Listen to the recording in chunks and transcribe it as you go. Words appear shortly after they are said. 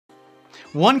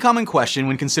One common question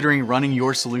when considering running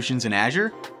your solutions in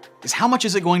Azure is how much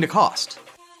is it going to cost?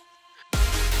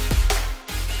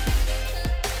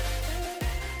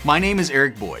 My name is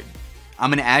Eric Boyd.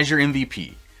 I'm an Azure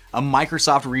MVP, a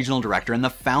Microsoft Regional Director, and the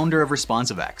founder of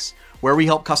ResponsiveX, where we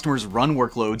help customers run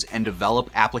workloads and develop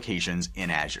applications in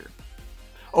Azure.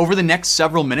 Over the next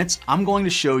several minutes, I'm going to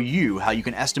show you how you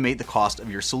can estimate the cost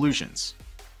of your solutions.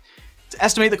 To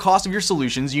estimate the cost of your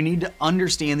solutions, you need to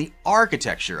understand the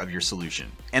architecture of your solution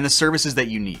and the services that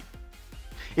you need.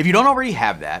 If you don't already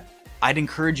have that, I'd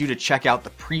encourage you to check out the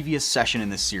previous session in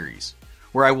this series,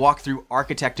 where I walk through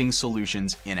architecting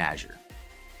solutions in Azure.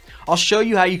 I'll show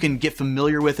you how you can get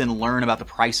familiar with and learn about the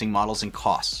pricing models and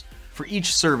costs for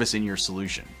each service in your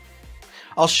solution.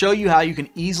 I'll show you how you can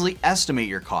easily estimate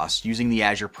your costs using the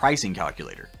Azure pricing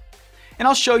calculator. And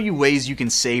I'll show you ways you can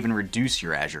save and reduce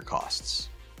your Azure costs.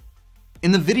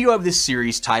 In the video of this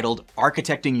series titled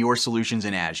Architecting Your Solutions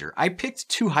in Azure, I picked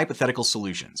two hypothetical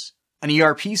solutions: an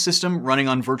ERP system running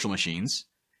on virtual machines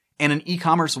and an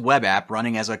e-commerce web app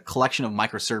running as a collection of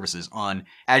microservices on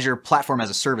Azure Platform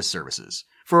as a Service services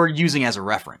for using as a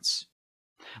reference.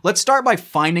 Let's start by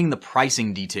finding the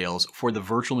pricing details for the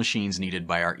virtual machines needed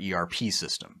by our ERP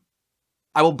system.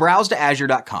 I will browse to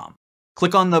azure.com,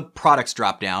 click on the Products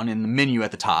dropdown in the menu at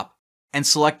the top, and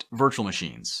select Virtual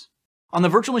Machines. On the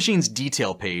Virtual Machines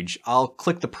detail page, I'll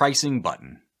click the Pricing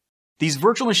button. These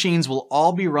virtual machines will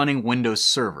all be running Windows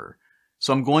Server,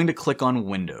 so I'm going to click on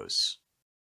Windows.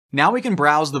 Now we can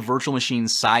browse the virtual machine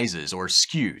sizes or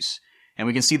SKUs, and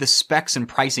we can see the specs and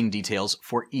pricing details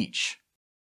for each.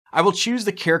 I will choose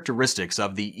the characteristics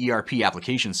of the ERP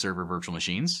application server virtual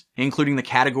machines, including the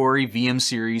category, VM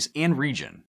series, and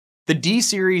region. The D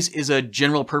series is a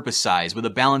general purpose size with a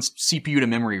balanced CPU to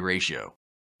memory ratio.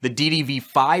 The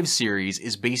DDV5 series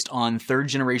is based on 3rd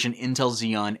generation Intel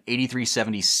Xeon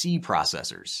 8370C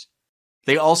processors.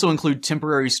 They also include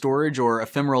temporary storage or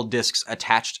ephemeral disks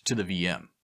attached to the VM.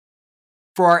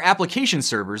 For our application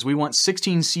servers, we want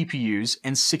 16 CPUs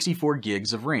and 64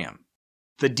 gigs of RAM.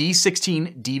 The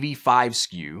D16 DV5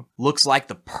 SKU looks like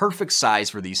the perfect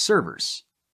size for these servers.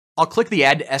 I'll click the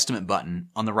Add to Estimate button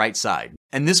on the right side,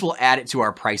 and this will add it to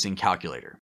our pricing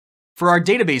calculator. For our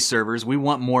database servers, we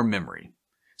want more memory.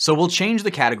 So we'll change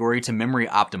the category to memory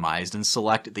optimized and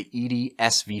select the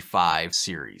EDSV5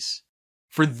 series.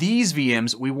 For these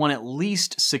VMs, we want at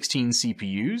least 16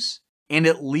 CPUs and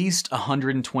at least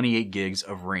 128 gigs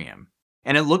of RAM.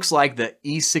 And it looks like the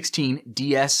E16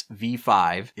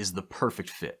 DSV5 is the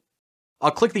perfect fit. I'll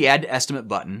click the Add to Estimate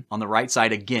button on the right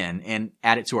side again and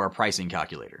add it to our pricing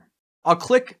calculator. I'll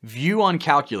click View on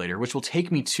Calculator, which will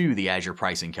take me to the Azure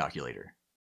pricing calculator.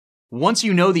 Once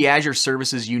you know the Azure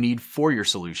services you need for your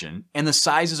solution and the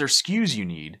sizes or SKUs you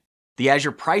need, the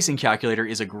Azure pricing calculator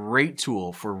is a great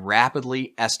tool for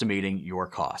rapidly estimating your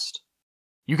cost.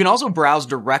 You can also browse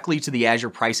directly to the Azure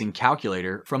pricing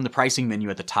calculator from the pricing menu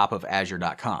at the top of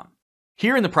azure.com.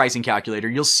 Here in the pricing calculator,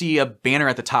 you'll see a banner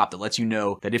at the top that lets you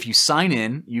know that if you sign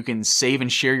in, you can save and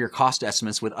share your cost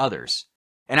estimates with others.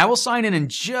 And I will sign in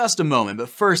just a moment, but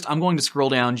first I'm going to scroll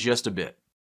down just a bit.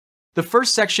 The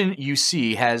first section you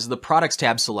see has the Products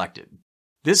tab selected.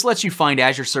 This lets you find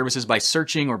Azure services by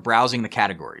searching or browsing the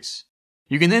categories.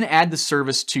 You can then add the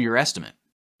service to your estimate.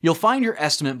 You'll find your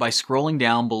estimate by scrolling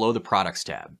down below the Products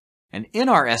tab. And in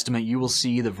our estimate, you will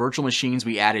see the virtual machines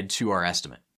we added to our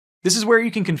estimate. This is where you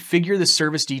can configure the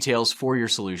service details for your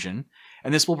solution,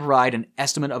 and this will provide an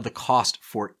estimate of the cost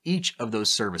for each of those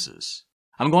services.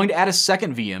 I'm going to add a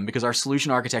second VM because our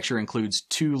solution architecture includes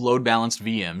 2 load-balanced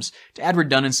VMs to add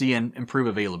redundancy and improve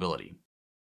availability.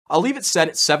 I'll leave it set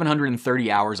at 730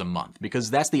 hours a month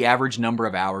because that's the average number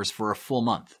of hours for a full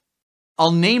month.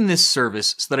 I'll name this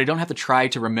service so that I don't have to try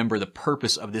to remember the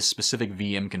purpose of this specific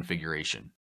VM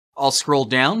configuration. I'll scroll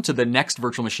down to the next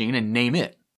virtual machine and name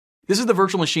it. This is the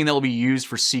virtual machine that will be used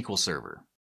for SQL Server.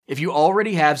 If you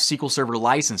already have SQL Server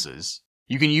licenses,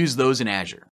 you can use those in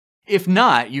Azure. If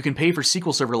not, you can pay for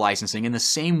SQL Server licensing in the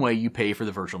same way you pay for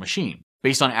the virtual machine,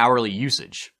 based on hourly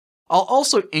usage. I'll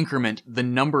also increment the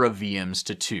number of VMs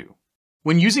to 2.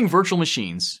 When using virtual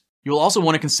machines, you'll also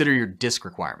want to consider your disk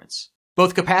requirements,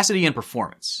 both capacity and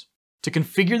performance. To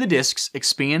configure the disks,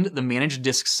 expand the Manage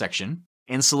Disks section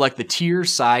and select the tier,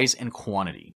 size, and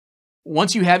quantity.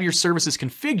 Once you have your services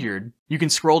configured, you can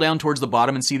scroll down towards the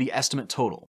bottom and see the estimate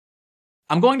total.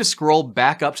 I'm going to scroll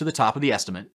back up to the top of the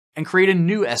estimate and create a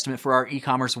new estimate for our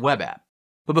e-commerce web app.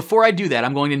 But before I do that,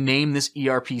 I'm going to name this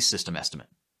ERP system estimate.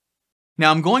 Now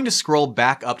I'm going to scroll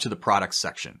back up to the Products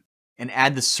section and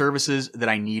add the services that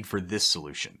I need for this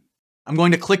solution. I'm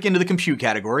going to click into the Compute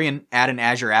category and add an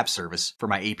Azure App Service for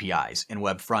my APIs and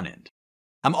web frontend.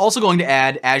 I'm also going to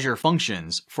add Azure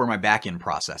Functions for my backend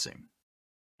processing.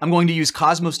 I'm going to use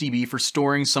Cosmos DB for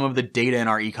storing some of the data in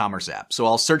our e-commerce app, so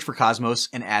I'll search for Cosmos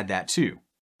and add that too.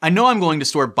 I know I'm going to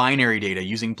store binary data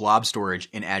using blob storage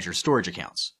in Azure storage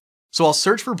accounts, so I'll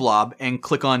search for blob and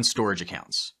click on storage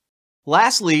accounts.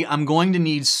 Lastly, I'm going to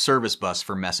need Service Bus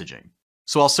for messaging,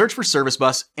 so I'll search for Service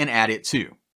Bus and add it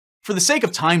too. For the sake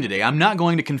of time today, I'm not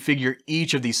going to configure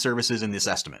each of these services in this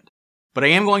estimate, but I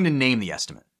am going to name the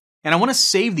estimate. And I want to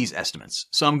save these estimates,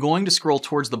 so I'm going to scroll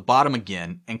towards the bottom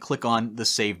again and click on the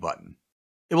Save button.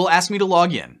 It will ask me to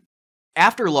log in.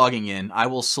 After logging in, I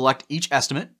will select each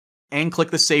estimate and click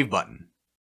the Save button.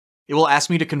 It will ask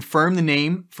me to confirm the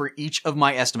name for each of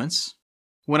my estimates.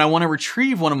 When I want to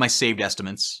retrieve one of my saved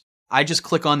estimates, I just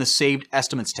click on the Saved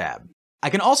Estimates tab. I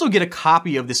can also get a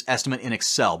copy of this estimate in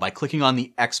Excel by clicking on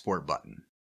the Export button.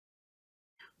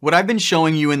 What I've been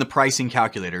showing you in the pricing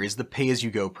calculator is the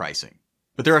pay-as-you-go pricing.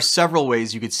 But there are several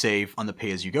ways you could save on the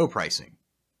pay-as-you-go pricing.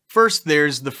 First,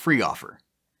 there's the free offer.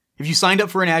 If you signed up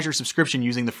for an Azure subscription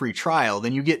using the free trial,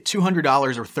 then you get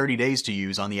 $200 or 30 days to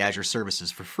use on the Azure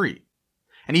services for free.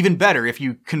 And even better, if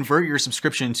you convert your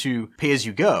subscription to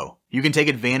pay-as-you-go, you can take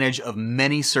advantage of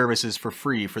many services for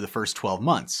free for the first 12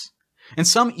 months. And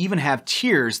some even have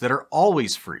tiers that are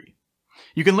always free.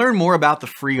 You can learn more about the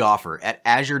free offer at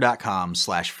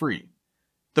azure.com/free.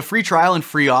 The free trial and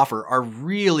free offer are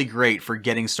really great for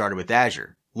getting started with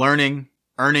Azure, learning,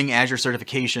 earning Azure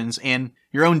certifications, and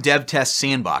your own dev test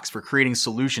sandbox for creating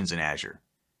solutions in Azure.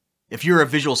 If you're a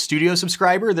Visual Studio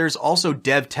subscriber, there's also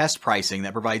dev test pricing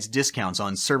that provides discounts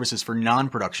on services for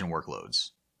non-production workloads.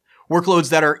 Workloads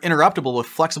that are interruptible with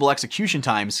flexible execution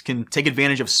times can take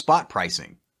advantage of spot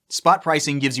pricing. Spot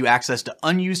pricing gives you access to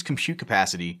unused compute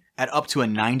capacity at up to a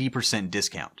 90%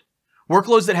 discount.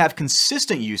 Workloads that have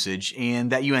consistent usage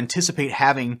and that you anticipate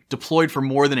having deployed for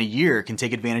more than a year can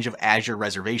take advantage of Azure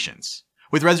reservations.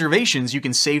 With reservations, you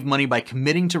can save money by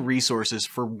committing to resources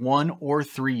for 1 or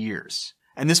 3 years.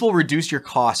 And this will reduce your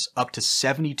costs up to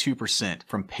 72%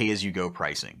 from pay-as-you-go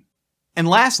pricing. And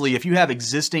lastly, if you have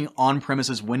existing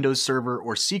on-premises Windows Server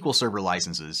or SQL Server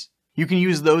licenses, you can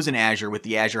use those in Azure with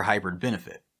the Azure Hybrid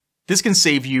benefit. This can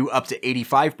save you up to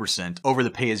 85% over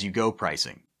the pay-as-you-go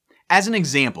pricing. As an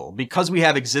example, because we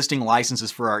have existing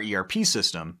licenses for our ERP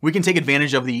system, we can take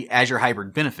advantage of the Azure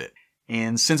Hybrid benefit.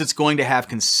 And since it's going to have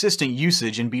consistent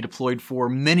usage and be deployed for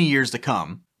many years to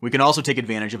come, we can also take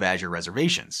advantage of Azure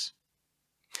reservations.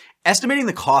 Estimating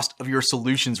the cost of your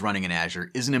solutions running in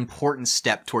Azure is an important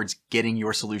step towards getting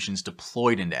your solutions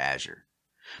deployed into Azure.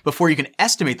 Before you can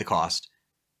estimate the cost,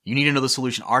 you need to know the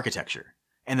solution architecture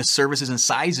and the services and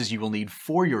sizes you will need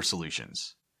for your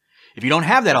solutions. If you don't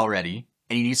have that already,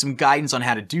 and you need some guidance on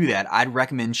how to do that, I'd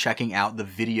recommend checking out the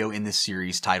video in this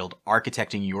series titled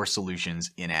Architecting Your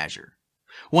Solutions in Azure.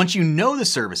 Once you know the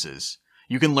services,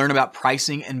 you can learn about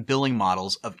pricing and billing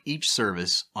models of each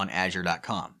service on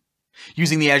Azure.com.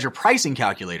 Using the Azure pricing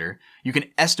calculator, you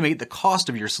can estimate the cost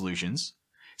of your solutions,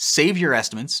 save your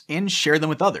estimates, and share them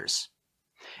with others.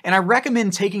 And I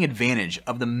recommend taking advantage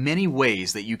of the many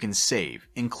ways that you can save,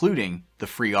 including the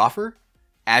free offer,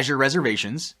 Azure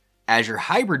reservations, Azure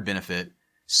Hybrid benefit,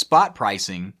 spot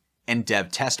pricing, and dev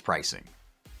test pricing.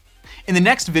 In the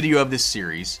next video of this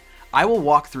series, I will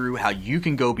walk through how you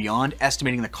can go beyond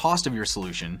estimating the cost of your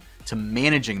solution to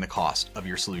managing the cost of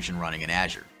your solution running in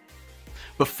Azure.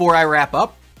 Before I wrap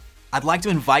up, I'd like to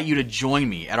invite you to join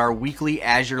me at our weekly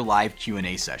Azure Live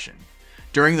Q&A session.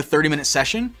 During the 30-minute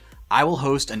session, I will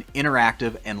host an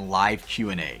interactive and live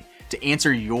Q&A to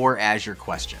answer your Azure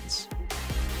questions.